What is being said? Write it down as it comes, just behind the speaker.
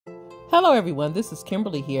Hello everyone, this is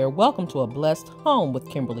Kimberly here. Welcome to A Blessed Home with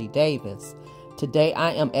Kimberly Davis. Today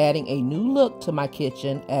I am adding a new look to my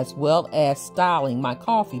kitchen as well as styling my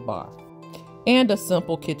coffee bar and a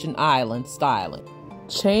simple kitchen island styling.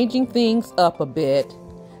 Changing things up a bit,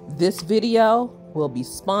 this video will be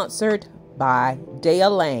sponsored by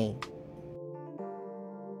Daya.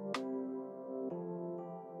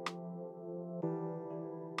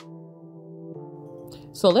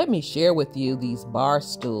 So let me share with you these bar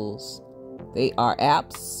stools. They are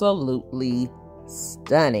absolutely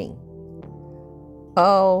stunning.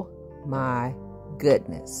 Oh my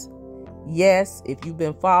goodness. Yes, if you've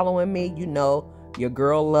been following me, you know your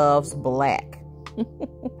girl loves black.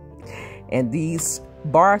 And these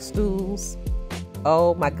bar stools,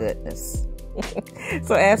 oh my goodness.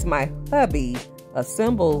 So as my hubby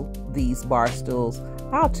assembled these bar stools,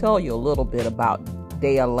 I'll tell you a little bit about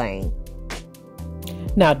Daya.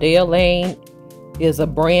 Now, Daya is a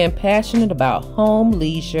brand passionate about home,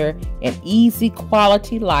 leisure, and easy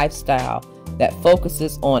quality lifestyle that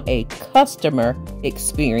focuses on a customer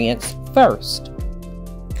experience first.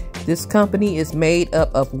 This company is made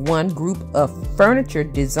up of one group of furniture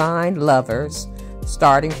design lovers,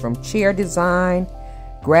 starting from chair design,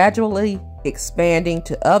 gradually expanding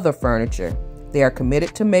to other furniture. They are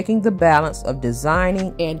committed to making the balance of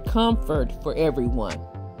designing and comfort for everyone.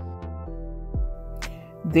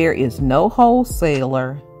 There is no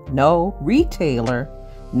wholesaler, no retailer,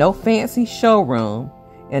 no fancy showroom,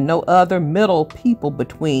 and no other middle people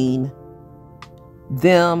between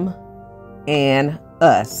them and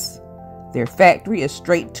us. Their factory is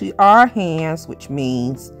straight to our hands, which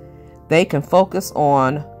means they can focus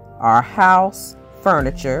on our house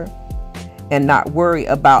furniture and not worry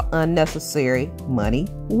about unnecessary money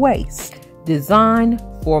waste. Designed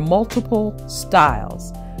for multiple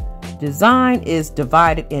styles. Design is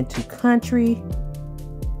divided into country,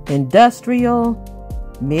 industrial,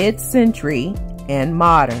 mid-century, and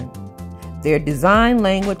modern. Their design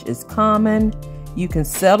language is common. You can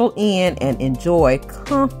settle in and enjoy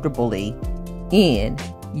comfortably in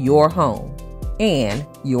your home and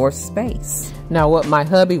your space. Now, what my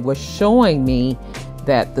hubby was showing me,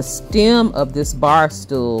 that the stem of this bar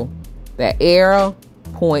stool, that arrow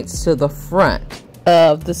points to the front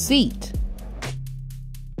of the seat.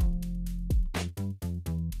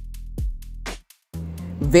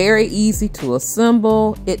 Very easy to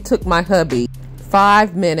assemble. It took my hubby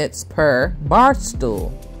 5 minutes per bar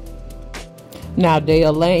stool. Now,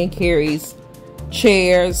 Daya carries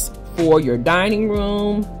chairs for your dining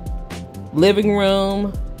room, living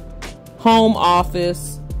room, home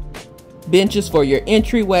office, benches for your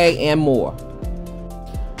entryway, and more.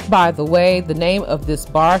 By the way, the name of this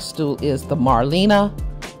bar stool is the Marlena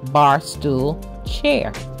Bar Stool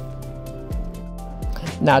Chair.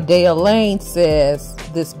 Now, Daya says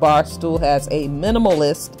this bar stool has a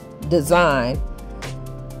minimalist design,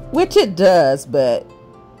 which it does, but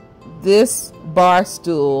this bar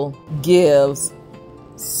stool gives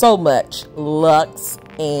so much luxe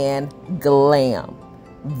and glam.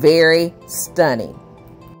 Very stunning.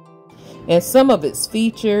 And some of its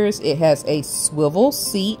features, it has a swivel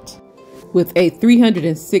seat with a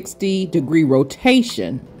 360-degree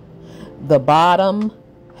rotation. The bottom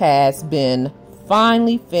has been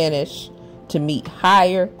finely finished to meet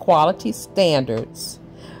higher quality standards.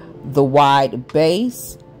 The wide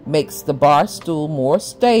base makes the bar stool more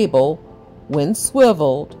stable when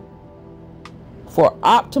swiveled. For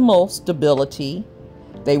optimal stability,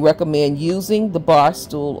 they recommend using the bar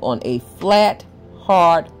stool on a flat,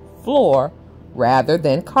 hard floor rather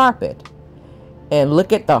than carpet. And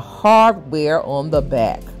look at the hardware on the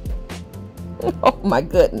back. Oh my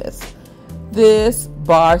goodness. This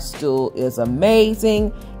bar stool is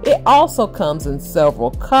amazing. It also comes in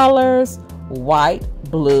several colors: white,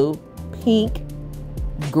 blue, pink,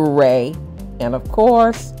 gray, and of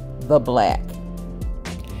course, the black.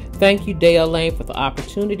 Thank you, Daya, for the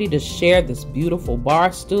opportunity to share this beautiful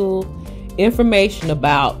bar stool. Information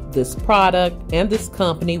about this product and this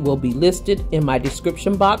company will be listed in my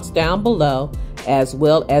description box down below, as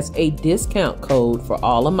well as a discount code for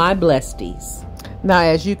all of my blessties. Now,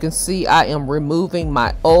 as you can see, I am removing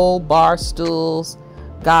my old bar stools.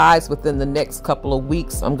 Guys, within the next couple of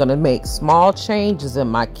weeks, I'm going to make small changes in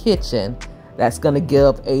my kitchen that's going to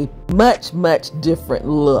give a much different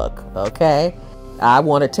look, okay? I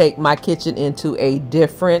want to take my kitchen into a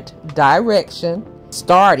different direction,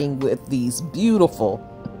 starting with these beautiful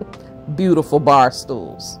bar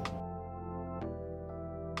stools.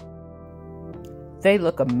 They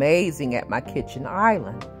look amazing at my kitchen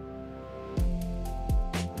island.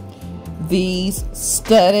 These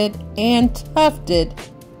studded and tufted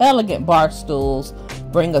elegant bar stools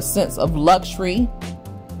bring a sense of luxury,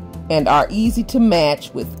 and are easy to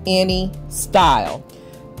match with any style.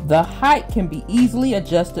 The height can be easily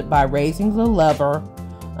adjusted by raising the lever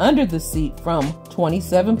under the seat from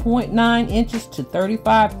 27.9 inches to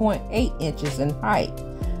 35.8 inches in height.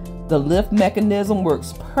 The lift mechanism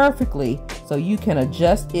works perfectly, so you can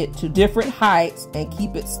adjust it to different heights and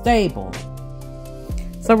keep it stable.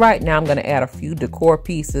 So right now I'm going to add a few decor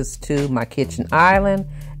pieces to my kitchen island,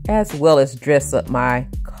 as well as dress up my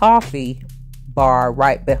coffee bar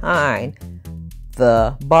right behind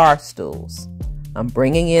the bar stools. I'm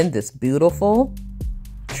bringing in this beautiful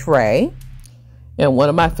tray, and one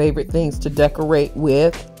of my favorite things to decorate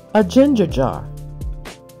with, a ginger jar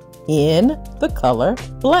in the color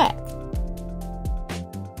black.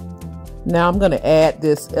 Now I'm going to add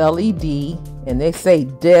this LED, and they say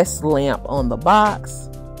desk lamp on the box,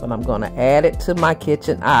 but I'm going to add it to my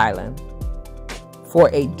kitchen island for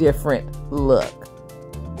a different look.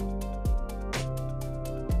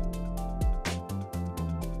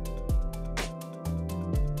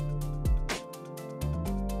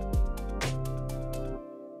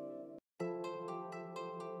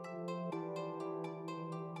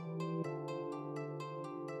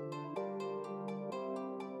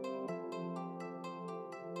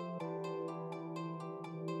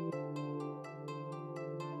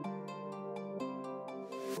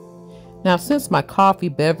 Now, since my coffee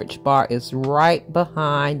beverage bar is right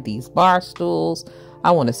behind these bar stools,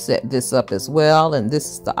 I want to set this up as well, and this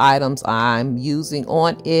is the items I'm using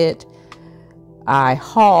on it. I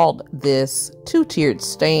hauled this two-tiered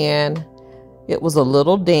stand. It was a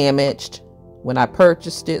little damaged when I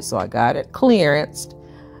purchased it, so I got it clearanced.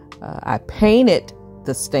 I painted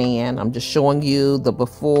the stand. I'm just showing you the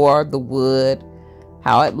before, the wood,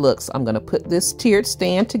 how it looks. I'm going to put this tiered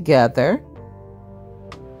stand together,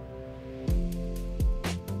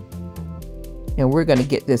 and we're going to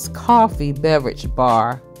get this coffee beverage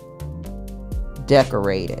bar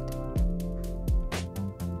decorated.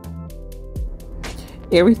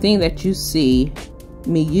 Everything that you see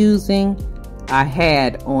me using, I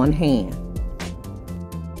had on hand.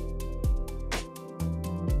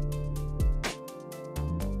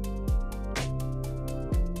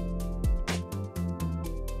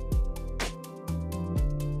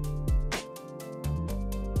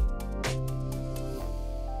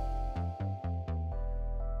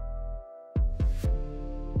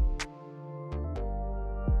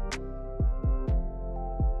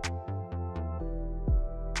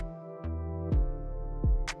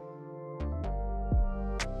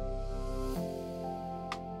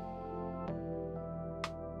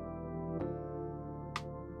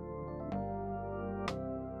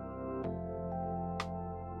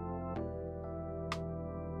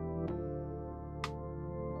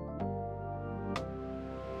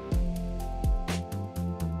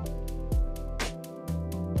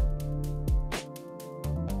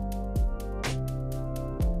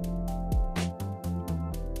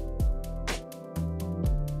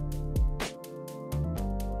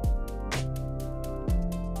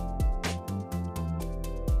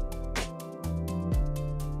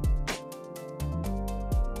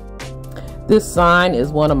 This sign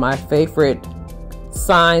is one of my favorite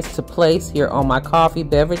signs to place here on my coffee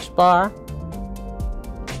beverage bar.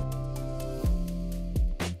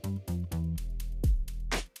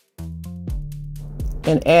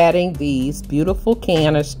 And adding these beautiful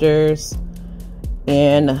canisters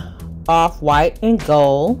in off-white and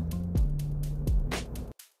gold.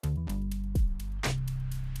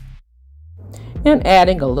 And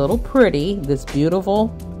adding a little pretty, this beautiful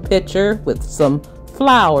pitcher with some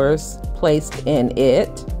flowers placed in it.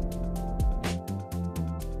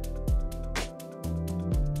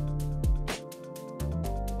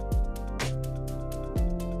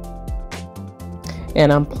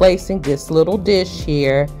 And I'm placing this little dish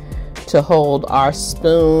here to hold our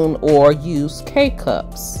spoon or use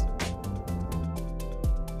K-cups.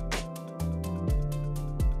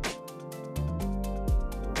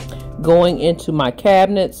 Going into my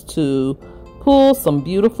cabinets to pull some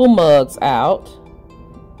beautiful mugs out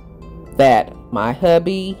that my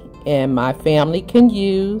hubby and my family can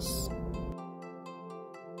use.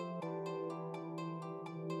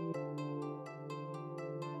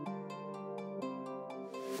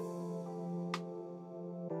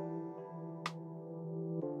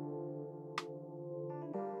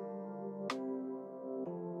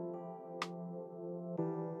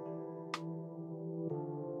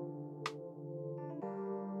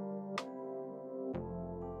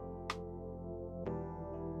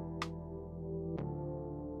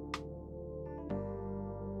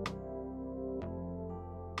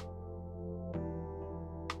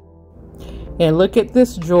 And look at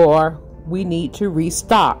this drawer. We need to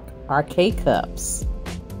restock our K-cups.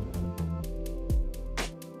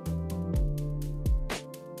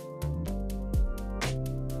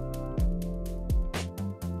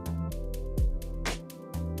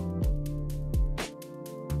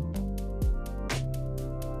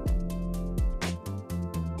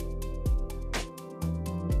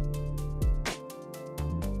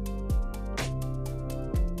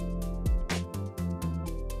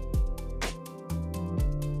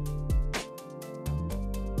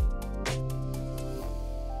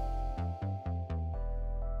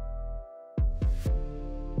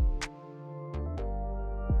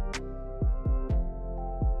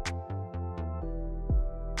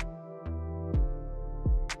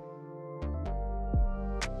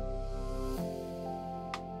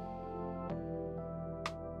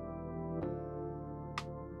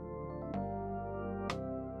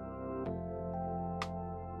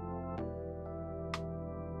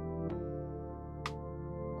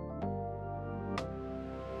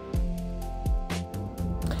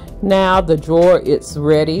 Now the drawer is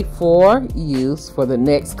ready for use for the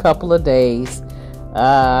next couple of days.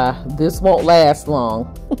 This won't last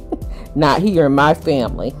long. Not here in my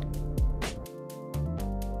family.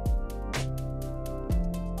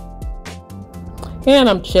 And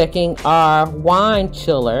I'm checking our wine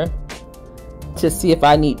chiller to see if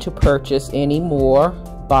I need to purchase any more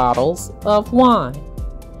bottles of wine.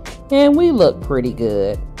 And we look pretty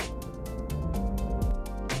good.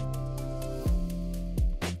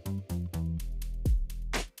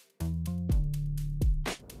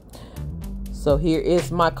 So here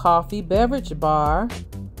is my coffee beverage bar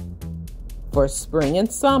for spring and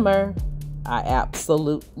summer. I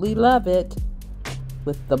absolutely love it.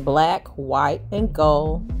 With the black, white, and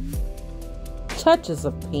gold, touches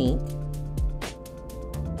of pink.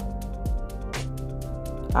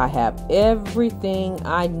 I have everything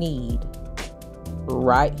I need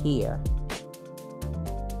right here.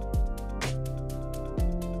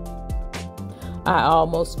 I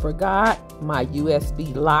almost forgot my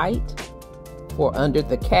USB light for under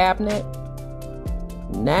the cabinet.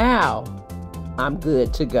 Now I'm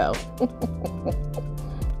good to go.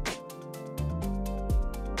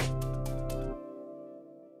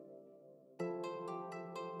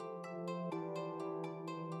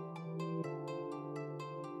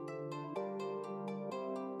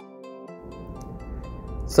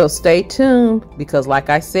 So stay tuned, because like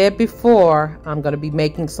I said before, I'm going to be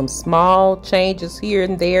making some small changes here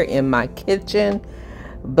and there in my kitchen.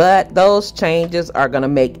 But those changes are going to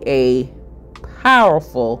make a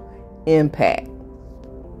powerful impact.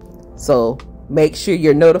 So make sure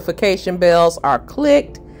your notification bells are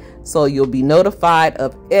clicked so you'll be notified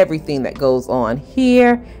of everything that goes on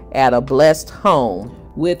here at A Blessed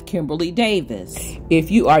Home with Kimberly Davis.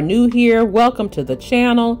 If you are new here, welcome to the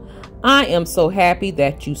channel. I am so happy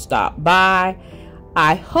that you stopped by.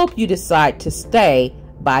 I hope you decide to stay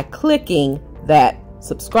by clicking that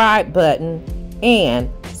subscribe button and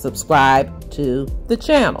subscribe to the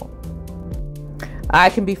channel. I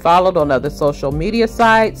can be followed on other social media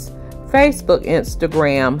sites, Facebook,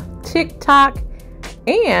 Instagram, TikTok,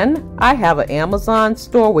 and I have an Amazon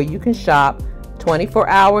store where you can shop 24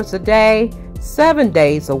 hours a day, 7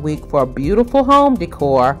 days a week for beautiful home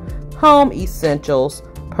decor, home essentials,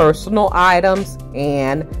 personal items,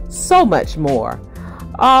 and so much more.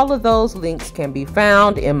 All of those links can be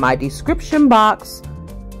found in my description box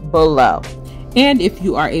below. And if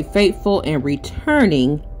you are a faithful and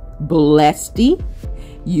returning blessedy,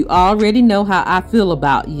 you already know how I feel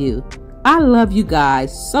about you. I love you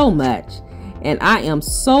guys so much, and I am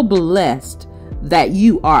so blessed that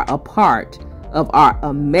you are a part of our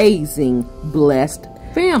amazing blessed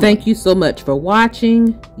family. Thank you so much for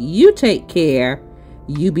watching. You take care,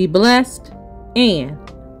 you be blessed, and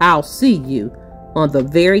I'll see you on the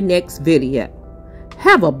very next video.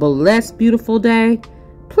 Have a blessed, beautiful day.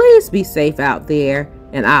 Please be safe out there,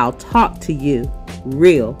 and I'll talk to you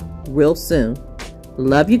real soon.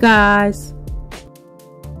 Love you guys.